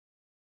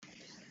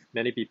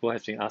Many people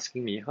have been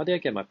asking me how do I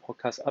get my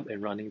podcast up and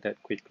running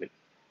that quickly?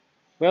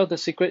 Well, the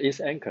secret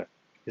is Anchor.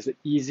 It's the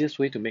easiest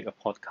way to make a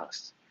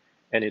podcast.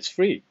 And it's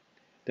free.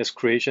 There's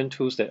creation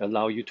tools that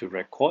allow you to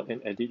record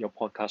and edit your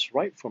podcast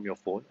right from your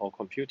phone or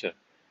computer.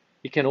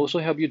 It can also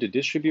help you to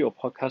distribute your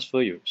podcast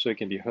for you so it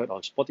can be heard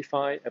on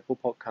Spotify, Apple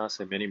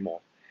Podcasts, and many more.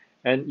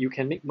 And you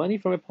can make money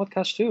from a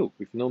podcast too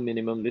with no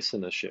minimum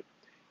listenership.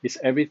 It's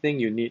everything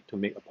you need to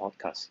make a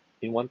podcast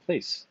in one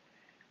place.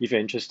 If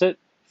you're interested,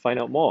 find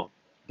out more.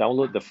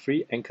 Download the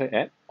free Anchor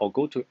app or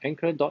go to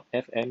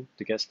anchor.fm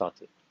to get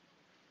started.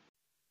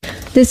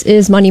 This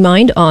is Money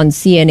Mind on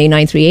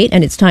CNA938,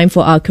 and it's time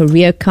for our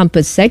Career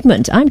Compass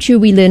segment. I'm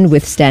Lynn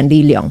with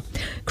Stanley, Leong.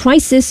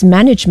 Crisis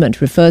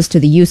management refers to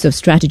the use of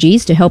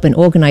strategies to help an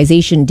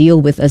organization deal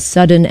with a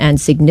sudden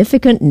and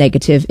significant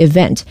negative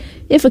event.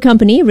 If a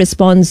company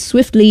responds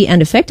swiftly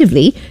and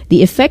effectively,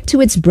 the effect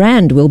to its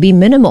brand will be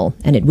minimal,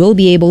 and it will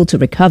be able to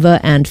recover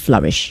and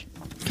flourish.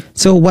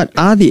 So what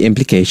are the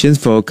implications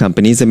for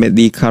companies amid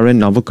the current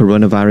novel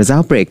coronavirus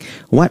outbreak?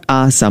 What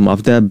are some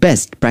of the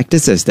best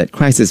practices that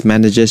crisis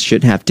managers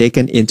should have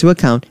taken into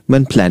account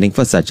when planning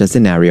for such a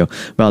scenario?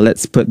 Well,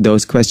 let's put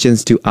those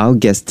questions to our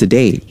guest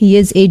today. He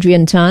is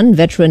Adrian Tan,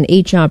 veteran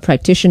HR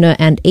practitioner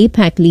and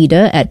APAC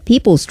leader at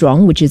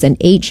PeopleStrong, which is an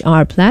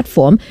HR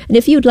platform. And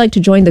if you'd like to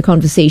join the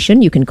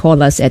conversation, you can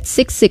call us at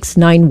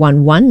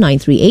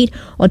 66911-938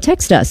 or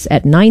text us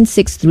at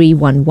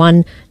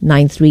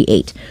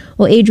 96311-938.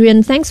 Well,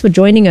 Adrian, thanks for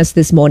joining us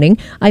this morning.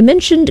 I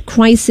mentioned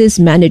crisis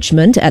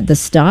management at the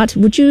start.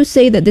 Would you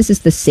say that this is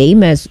the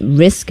same as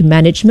risk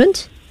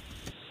management?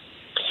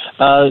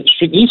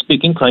 Strictly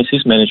speaking,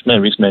 crisis management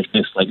and risk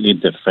management is slightly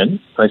different.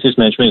 Crisis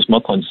management is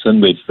more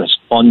concerned with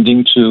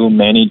responding to,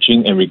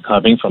 managing, and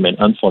recovering from an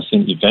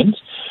unforeseen event,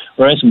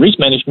 whereas risk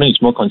management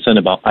is more concerned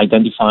about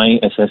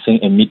identifying, assessing,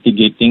 and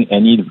mitigating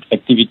any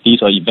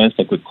activities or events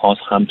that could cause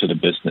harm to the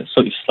business.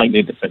 So it's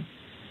slightly different.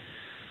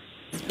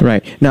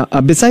 Right. Now,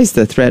 besides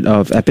the threat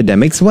of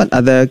epidemics, what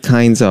other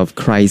kinds of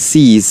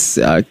crises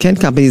can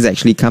companies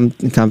actually come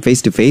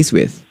face to face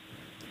with?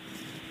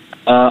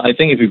 I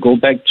think if you go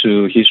back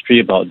to history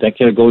about a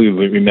decade ago, you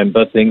will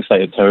remember things like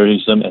a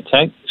terrorism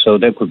attack. So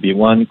that could be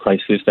one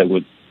crisis that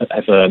would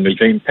have a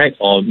major impact,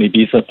 or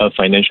maybe it's a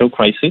financial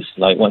crisis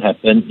like what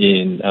happened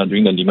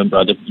during the Lehman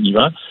Brothers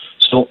era.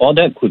 So all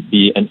that could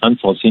be an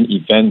unforeseen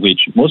event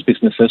which most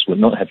businesses would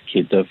not have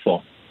catered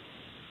for.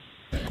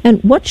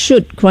 And what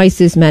should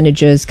crisis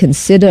managers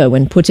consider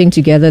when putting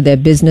together their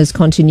business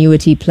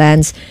continuity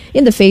plans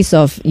in the face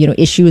of,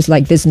 issues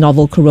like this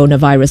novel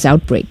coronavirus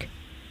outbreak?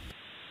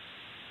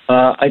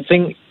 I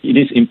think it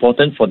is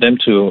important for them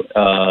to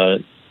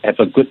have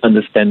a good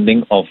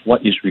understanding of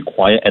what is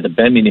required at the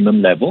bare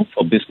minimum level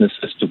for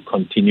businesses to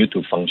continue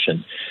to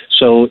function.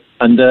 So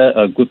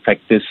under good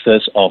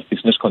practices of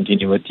business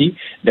continuity,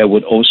 there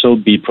would also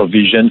be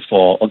provision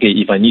for,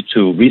 if I need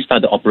to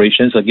restart the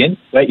operations again,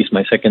 where is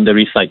my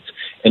secondary site?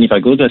 And if I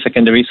go to a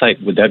secondary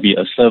site, would there be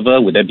a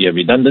server? Would there be a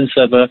redundant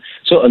server?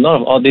 So a lot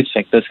of all these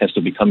factors has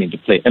to come into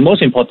play. And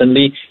most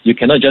importantly, you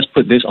cannot just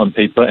put this on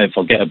paper and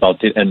forget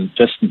about it and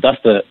just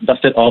dust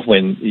it off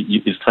when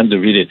it's time to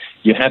read it.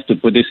 You have to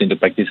put this into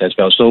practice as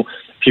well. So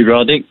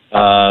periodic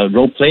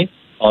role play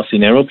or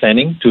scenario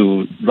planning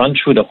to run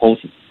through the whole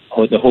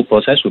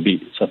process would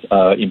be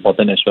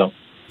important as well.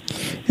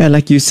 Yeah,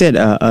 like you said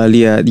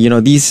earlier,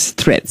 these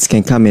threats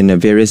can come in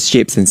various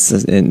shapes and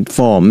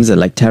forms,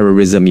 like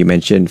terrorism, you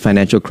mentioned,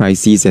 financial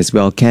crises as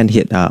well can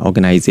hit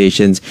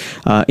organizations,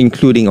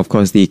 including, of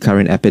course, the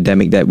current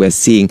epidemic that we're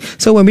seeing.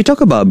 So when we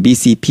talk about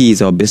BCPs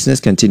or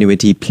business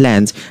continuity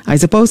plans, I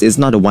suppose it's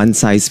not a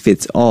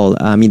one-size-fits-all.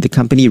 I mean, the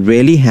company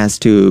really has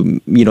to,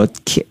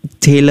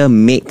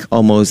 tailor-make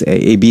almost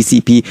a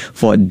BCP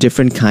for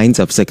different kinds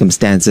of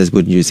circumstances,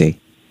 wouldn't you say?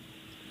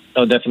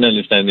 Oh,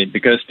 definitely, Stanley,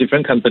 because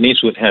different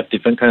companies would have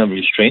different kind of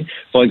restraint.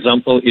 For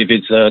example, if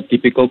it's a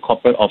typical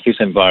corporate office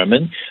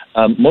environment,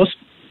 most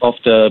of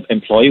the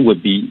employee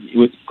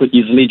could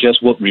easily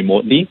just work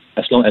remotely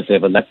as long as they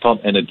have a laptop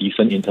and a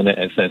decent internet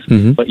access.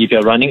 Mm-hmm. But if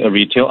you're running a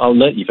retail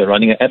outlet, if you're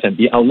running an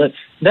F&B outlet,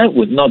 that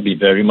would not be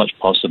very much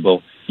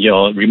possible.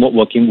 Your remote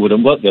working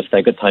wouldn't work, your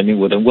staggered timing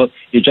wouldn't work.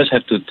 You just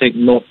have to take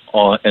note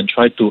and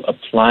try to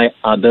apply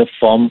other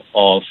form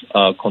of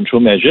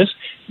control measures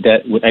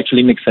that would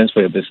actually make sense for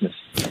your business.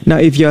 Now,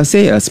 if you're,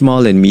 say, a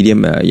small and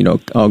medium,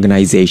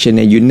 organization,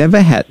 and you never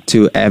had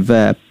to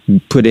ever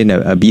put in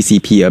a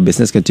BCP, a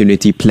business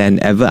continuity plan,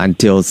 ever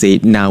until,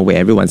 say, now where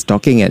everyone's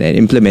talking and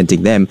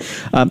implementing them,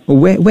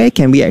 where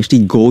can we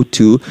actually go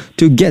to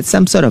get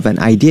some sort of an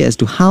idea as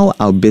to how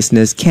our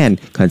business can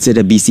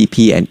consider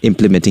BCP and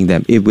implementing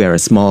them if we're a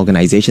small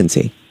organization,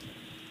 say?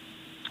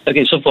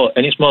 Okay, so for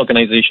any small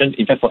organization,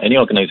 in fact, for any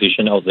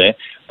organization out there,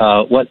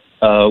 what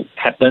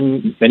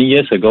happened many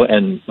years ago,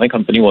 and my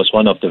company was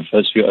one of the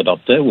first few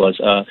adopted, was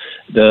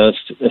the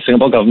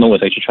Singapore government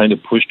was actually trying to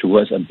push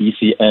towards a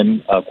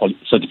BCM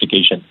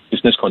certification,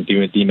 business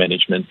continuity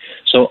management.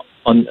 So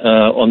on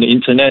the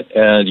internet,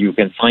 you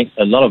can find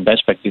a lot of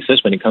best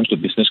practices when it comes to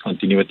business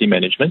continuity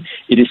management.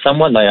 It is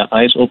somewhat like an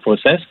ISO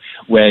process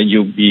where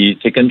you'll be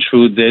taken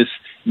through this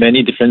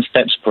many different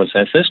steps,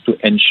 processes to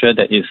ensure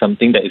that it's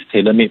something that is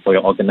tailor-made for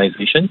your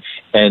organization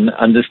and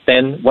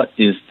understand what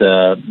is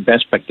the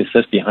best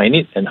practices behind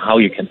it and how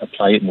you can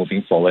apply it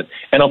moving forward.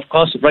 And of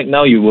course, right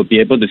now you will be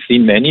able to see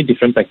many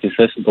different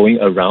practices going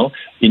around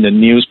in the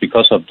news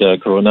because of the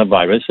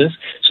coronaviruses.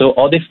 So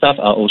all this stuff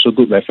are also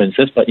good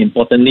references, but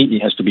importantly,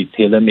 it has to be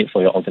tailor-made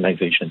for your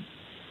organization.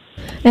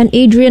 And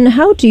Adrian,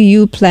 how do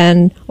you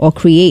plan or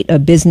create a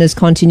business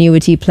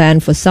continuity plan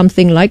for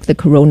something like the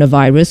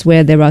coronavirus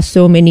where there are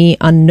so many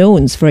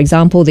unknowns? For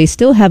example, they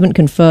still haven't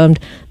confirmed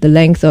the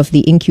length of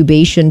the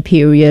incubation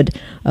period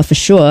for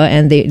sure,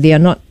 and they are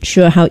not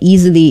sure how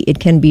easily it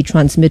can be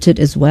transmitted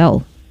as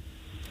well.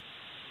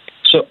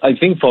 So I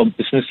think for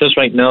businesses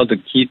right now, the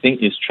key thing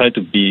is try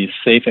to be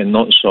safe and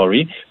not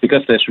sorry,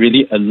 because there's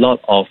really a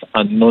lot of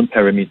unknown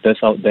parameters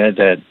out there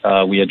that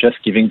we are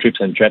just giving drips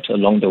and drabs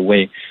along the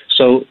way.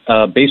 So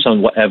based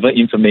on whatever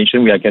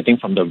information we are getting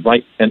from the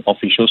right and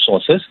official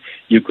sources,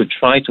 you could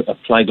try to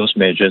apply those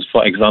measures.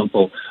 For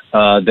example,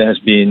 there has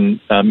been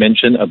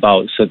mention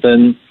about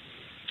certain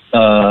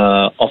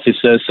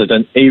offices,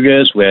 certain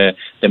areas where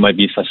there might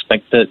be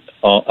suspected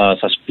or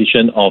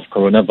suspicion of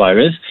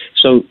coronavirus.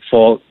 So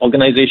for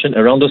organizations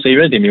around those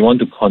areas, they may want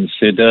to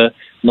consider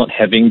not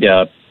having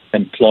their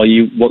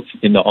employee work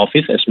in the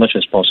office as much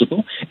as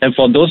possible. And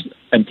for those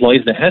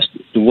employees that has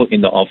to work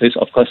in the office,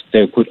 of course,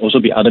 there could also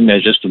be other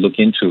measures to look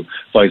into.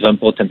 For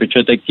example,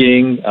 temperature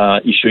taking,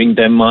 issuing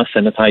them mask,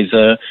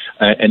 sanitizer,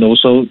 and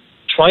also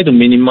try to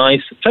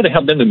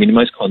help them to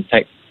minimize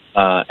contact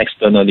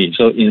externally.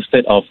 So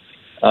instead of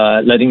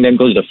letting them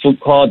go to the food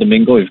court, the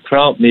mingle with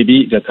crowd,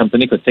 maybe the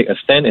company could take a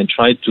stand and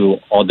try to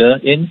order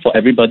in for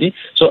everybody.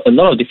 So a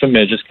lot of different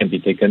measures can be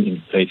taken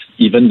in place,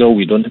 even though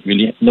we don't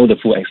really know the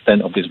full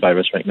extent of this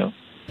virus right now.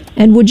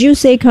 And would you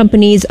say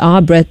companies are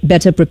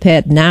better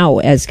prepared now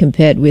as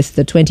compared with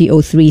the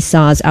 2003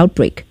 SARS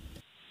outbreak?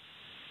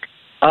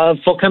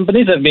 For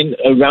companies that have been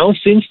around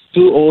since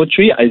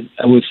 2003, I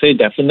would say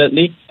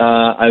definitely.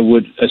 I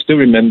still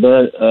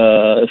remember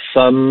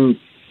some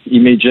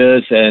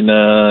images and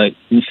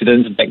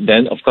incidents back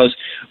then. Of course,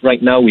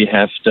 right now we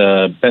have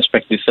the best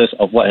practices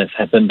of what has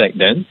happened back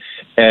then,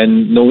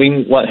 and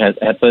knowing what has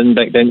happened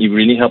back then, it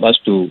really helped us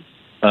to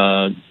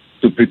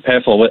prepare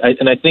forward.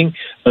 And I think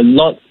a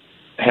lot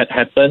had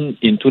happened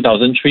in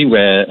 2003,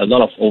 where a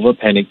lot of over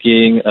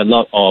panicking, a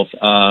lot of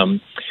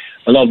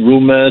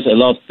rumors, a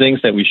lot of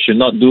things that we should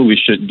not do, we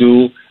should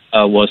do,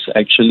 was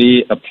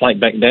actually applied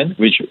back then,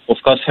 which of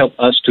course helped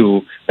us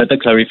to better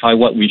clarify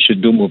what we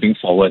should do moving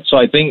forward. So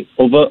I think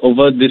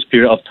over this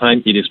period of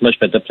time, it is much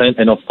better planned.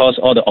 And of course,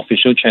 all the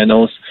official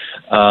channels,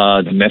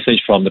 the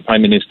message from the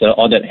Prime Minister,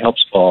 all that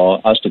helps for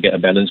us to get a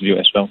balanced view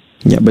as well.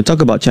 Yeah, we'll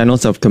talk about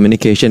channels of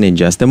communication in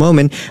just a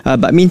moment.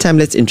 But meantime,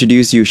 let's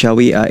introduce you, shall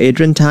we?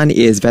 Adrian Tan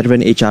is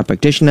veteran HR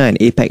practitioner and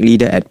APAC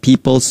leader at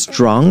People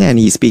Strong, and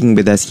he's speaking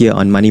with us here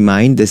on Money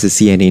Mind. This is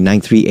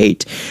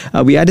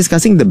CNA938. We are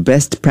discussing the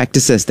best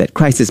practices that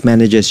crisis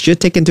managers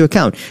should take into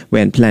account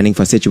when planning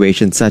for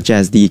situations such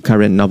as the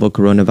current novel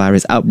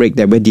coronavirus outbreak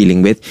that we're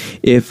dealing with.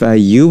 If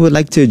you would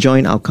like to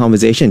join our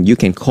conversation, you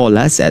can call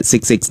us at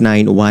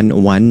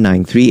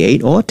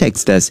 669-11938 or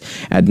text us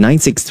at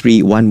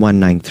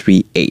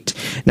 963-11938.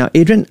 Now,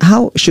 Adrian,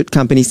 how should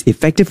companies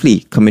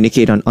effectively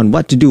communicate on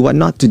what to do, what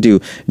not to do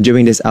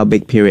during this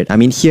outbreak period? I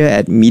mean, here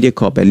at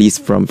MediaCorp, at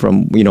least from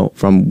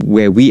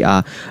where we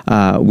are,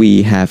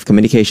 we have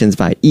communications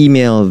via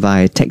email,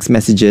 via text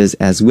messages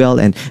as well,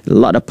 and a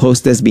lot of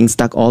posters being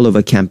stuck all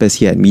over campus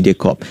here at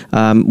MediaCorp.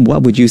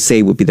 What would you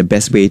say would be the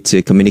best way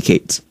to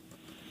communicate?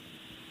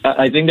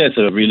 I think that's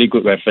a really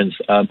good reference.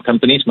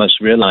 Companies must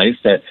realize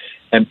that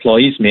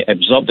employees may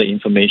absorb the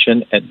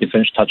information at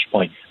different touch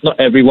points. Not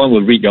everyone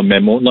will read your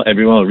memo, not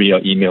everyone will read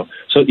your email.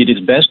 So it is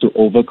best to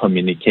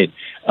over-communicate,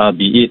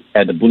 be it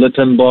at the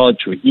bulletin board,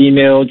 through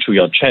email, through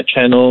your chat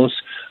channels,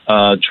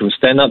 through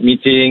stand-up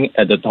meeting,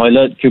 at the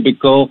toilet,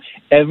 cubicle,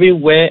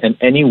 everywhere and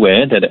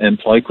anywhere that the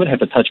employee could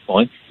have a touch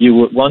point, you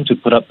would want to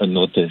put up a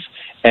notice.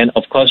 And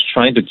of course,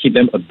 trying to keep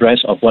them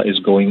abreast of what is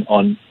going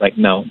on right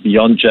now,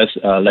 beyond just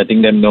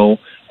letting them know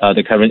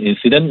the current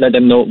incident. Let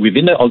them know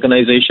within the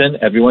organization,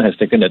 everyone has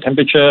taken the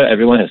temperature,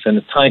 everyone has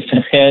sanitized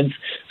their hands.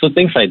 So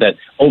things like that.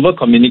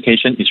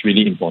 Over-communication is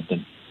really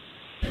important.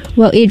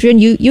 Well, Adrian,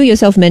 you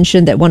yourself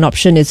mentioned that one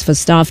option is for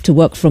staff to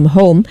work from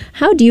home.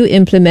 How do you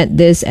implement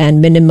this and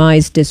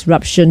minimize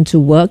disruption to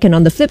work? And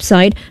on the flip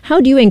side,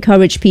 how do you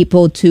encourage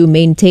people to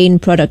maintain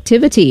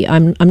productivity?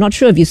 I'm not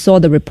sure if you saw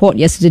the report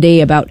yesterday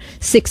about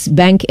 6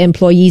 bank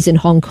employees in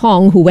Hong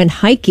Kong who went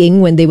hiking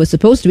when they were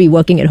supposed to be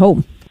working at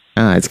home.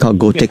 It's called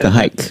Go Take a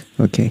Hike.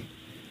 Okay.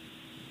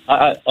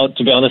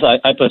 To be honest,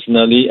 I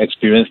personally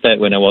experienced that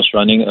when I was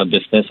running a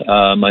business.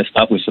 My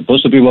staff was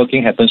supposed to be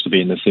working, happens to be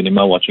in the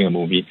cinema watching a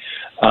movie.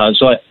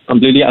 So I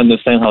completely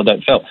understand how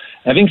that felt.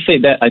 Having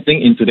said that, I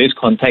think in today's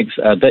context,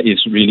 that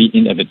is really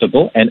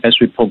inevitable. And as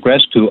we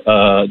progress to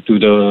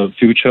the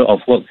future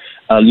of work,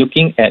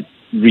 looking at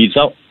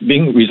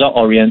being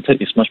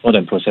result-oriented is much more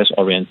than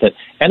process-oriented.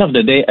 End of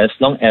the day, as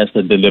long as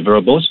the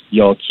deliverables,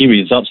 your key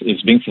results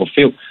is being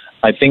fulfilled,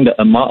 I think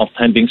the amount of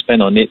time being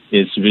spent on it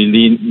is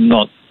really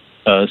not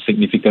a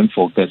significant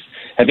focus.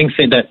 Having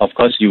said that, of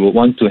course, you would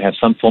want to have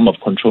some form of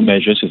control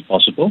measures if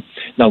possible.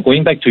 Now,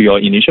 going back to your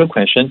initial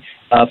question,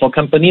 for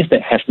companies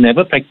that have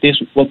never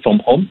practiced work from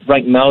home,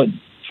 right now,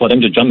 for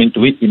them to jump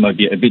into it, it might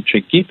be a bit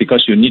tricky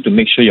because you need to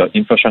make sure your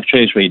infrastructure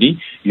is ready.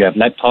 You have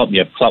laptop, you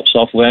have cloud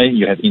software,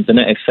 you have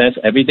internet access,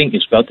 everything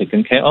is well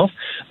taken care of.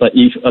 But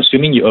if,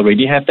 assuming you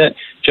already have that,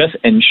 just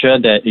ensure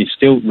that it's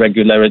still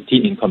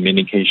regularity in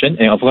communication.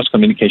 And of course,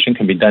 communication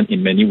can be done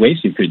in many ways.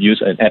 You could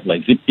use an app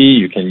like Zippy.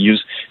 You can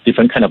use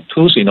different kind of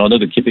tools in order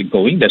to keep it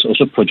going. There's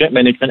also project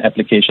management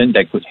application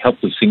that could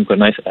help to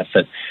synchronize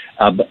effort.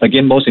 But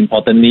again, most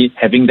importantly,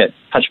 having that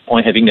touch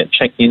point, having that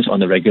check-ins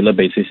on a regular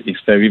basis is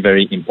very,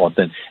 very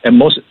important. And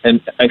most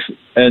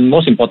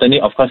importantly,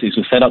 of course, is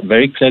to set up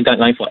very clear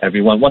guidelines for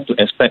everyone, what to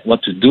expect,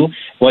 what to do,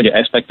 what you're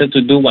expected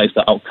to do, what is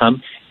the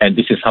outcome, and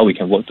this is how we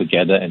can work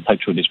together and tide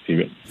through this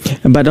period.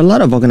 But a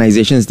lot of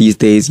organizations these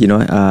days,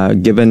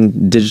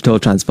 given digital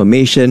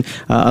transformation,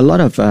 a lot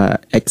of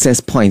access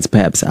points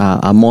perhaps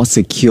are more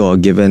secure,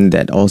 given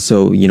that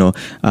also,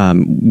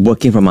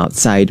 working from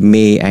outside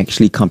may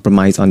actually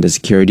compromise on the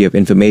security of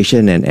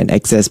information and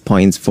access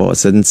points for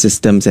certain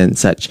systems and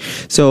such.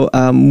 So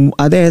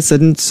are there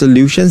certain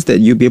solutions that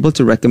you'd be able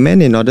to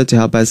recommend in order to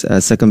help us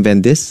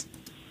circumvent this?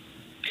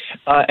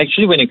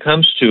 Actually, when it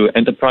comes to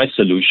enterprise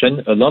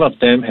solution, a lot of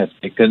them have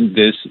taken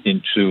this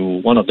into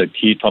one of the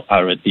key top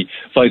priority.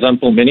 For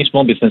example, many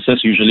small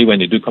businesses, usually when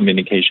they do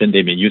communication,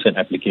 they may use an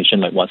application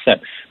like WhatsApp.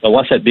 But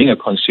WhatsApp being a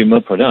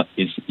consumer product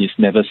is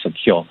never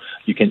secure.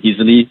 You can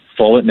easily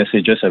forward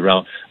messages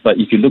around. But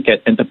if you look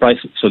at enterprise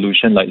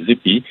solution like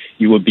Zippy,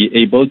 you will be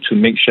able to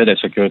make sure that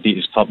security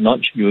is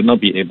top-notch. You will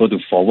not be able to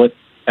forward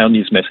on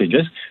these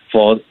messages.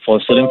 For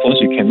certain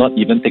phones, you cannot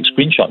even take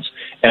screenshots.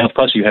 And of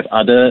course, you have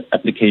other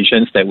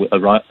applications that will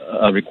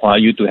require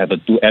you to have a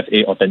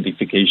 2FA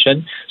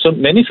authentication. So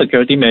many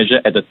security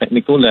measures at the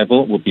technical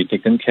level will be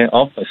taken care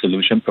of by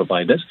solution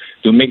providers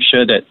to make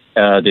sure that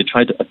they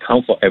try to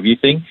account for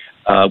everything,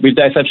 with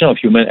the exception of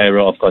human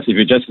error, of course. If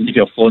you just leave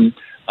your phone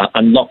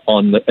unlocked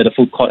at the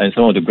food court and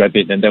someone to grab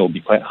it, then that will be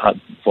quite hard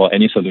for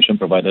any solution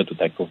provider to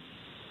tackle.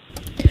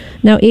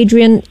 Now,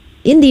 Adrian,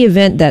 in the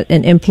event that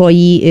an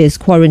employee is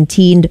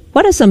quarantined,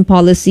 what are some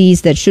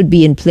policies that should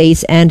be in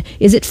place, and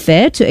is it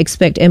fair to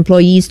expect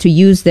employees to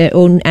use their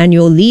own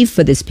annual leave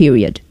for this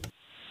period?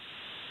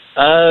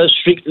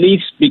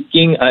 Strictly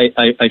speaking,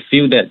 I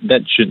feel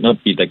that should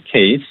not be the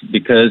case,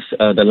 because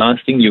the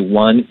last thing you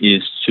want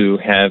is to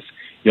have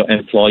your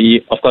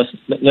employee. Of course,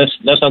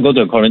 let's not go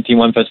to the quarantine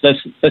one first.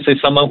 Let's say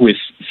someone who is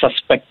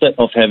suspected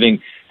of having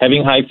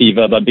high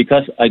fever, but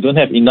because I don't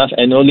have enough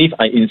annual leave,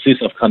 I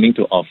insist of coming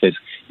to office.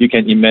 You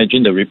can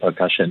imagine the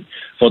repercussion.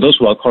 For those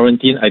who are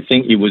quarantined, I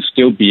think it would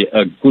still be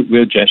a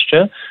goodwill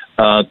gesture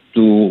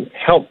to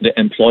help the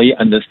employee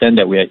understand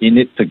that we are in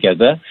it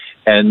together,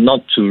 and not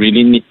to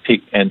really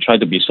nitpick and try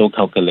to be so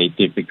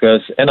calculative,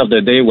 because end of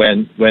the day,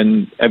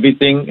 when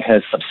everything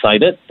has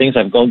subsided, things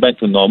have gone back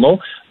to normal,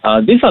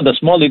 these are the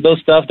small little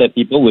stuff that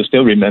people will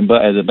still remember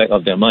at the back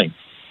of their mind.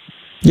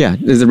 Yeah,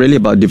 it's really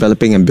about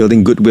developing and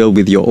building goodwill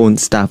with your own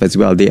staff as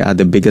well. They are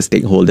the biggest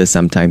stakeholders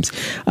sometimes.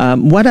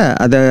 What are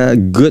other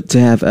good to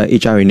have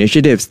HR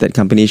initiatives that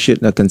companies should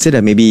consider?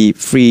 Maybe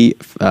free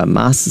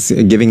masks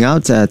giving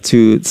out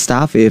to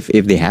staff if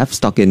they have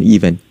stock in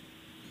even.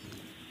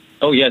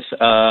 Oh, yes.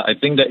 I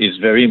think that is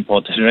very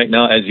important right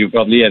now. As you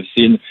probably have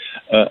seen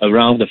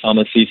around the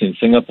pharmacies in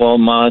Singapore,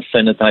 masks,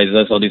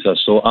 sanitizers, all these are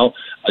sold out.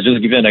 I'll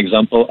just give you an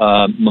example.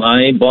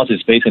 My boss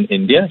is based in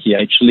India. He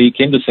actually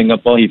came to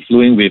Singapore. He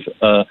flew in with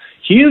a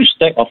huge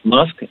stack of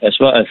masks as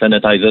well as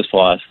sanitizers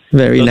for us.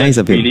 Very nice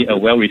of him. Really a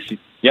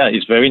well-received. Yeah,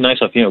 it's very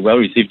nice of him, a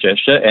well-received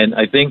gesture. And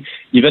I think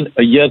even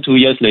a year, 2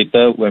 years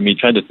later, when we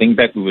try to think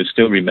back, we will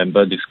still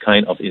remember this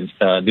kind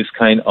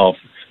of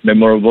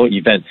memorable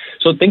event.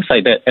 So things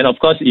like that. And of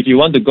course, if you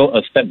want to go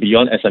a step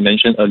beyond, as I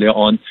mentioned earlier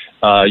on,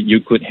 you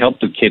could help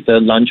to cater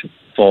lunch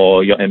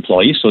for your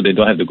employees so they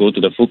don't have to go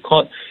to the food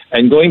court.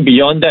 And going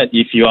beyond that,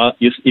 if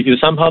you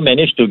somehow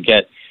manage to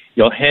get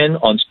your hand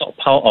on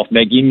stockpile of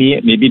Maggi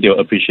Mee, maybe they'll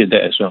appreciate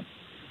that as well.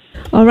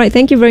 All right.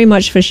 Thank you very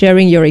much for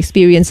sharing your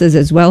experiences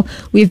as well.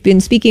 We've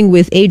been speaking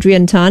with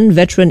Adrian Tan,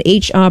 veteran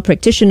HR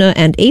practitioner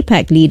and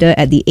APAC leader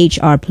at the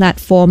HR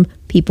platform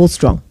People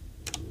Strong.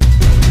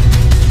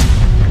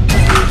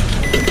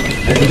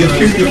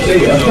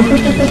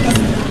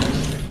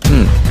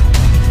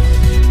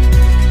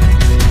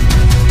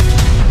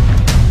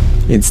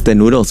 Instant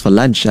noodles for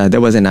lunch.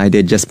 That was an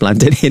idea just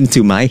planted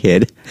into my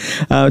head.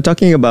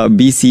 Talking about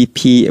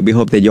BCP, we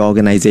hope that your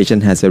organization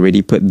has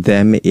already put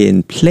them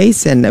in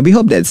place, and we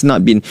hope that's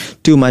not been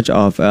too much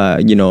of,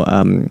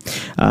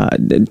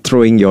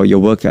 throwing your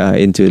work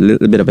into a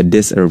little bit of a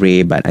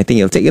disarray. But I think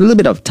it'll take a little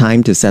bit of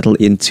time to settle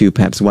into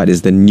perhaps what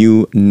is the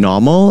new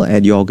normal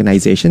at your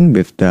organization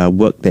with the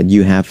work that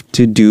you have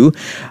to do.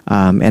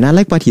 And I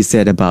like what he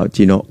said about,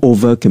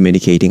 over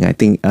communicating. I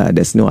think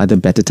there's no other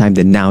better time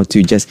than now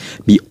to just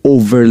be over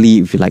overly,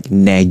 if you like,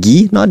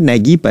 naggy, not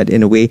naggy, but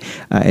in a way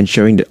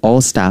ensuring that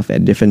all staff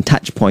at different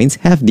touch points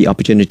have the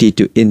opportunity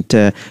to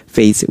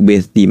interface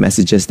with the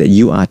messages that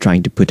you are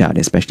trying to put out,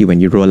 especially when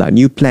you roll out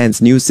new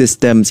plans, new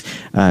systems,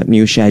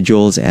 new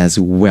schedules as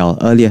well.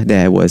 Earlier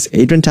there was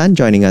Adrian Tan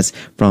joining us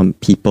from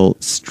People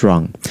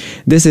Strong.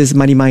 This is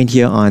Money Mind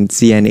here on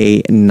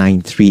CNA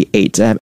 938.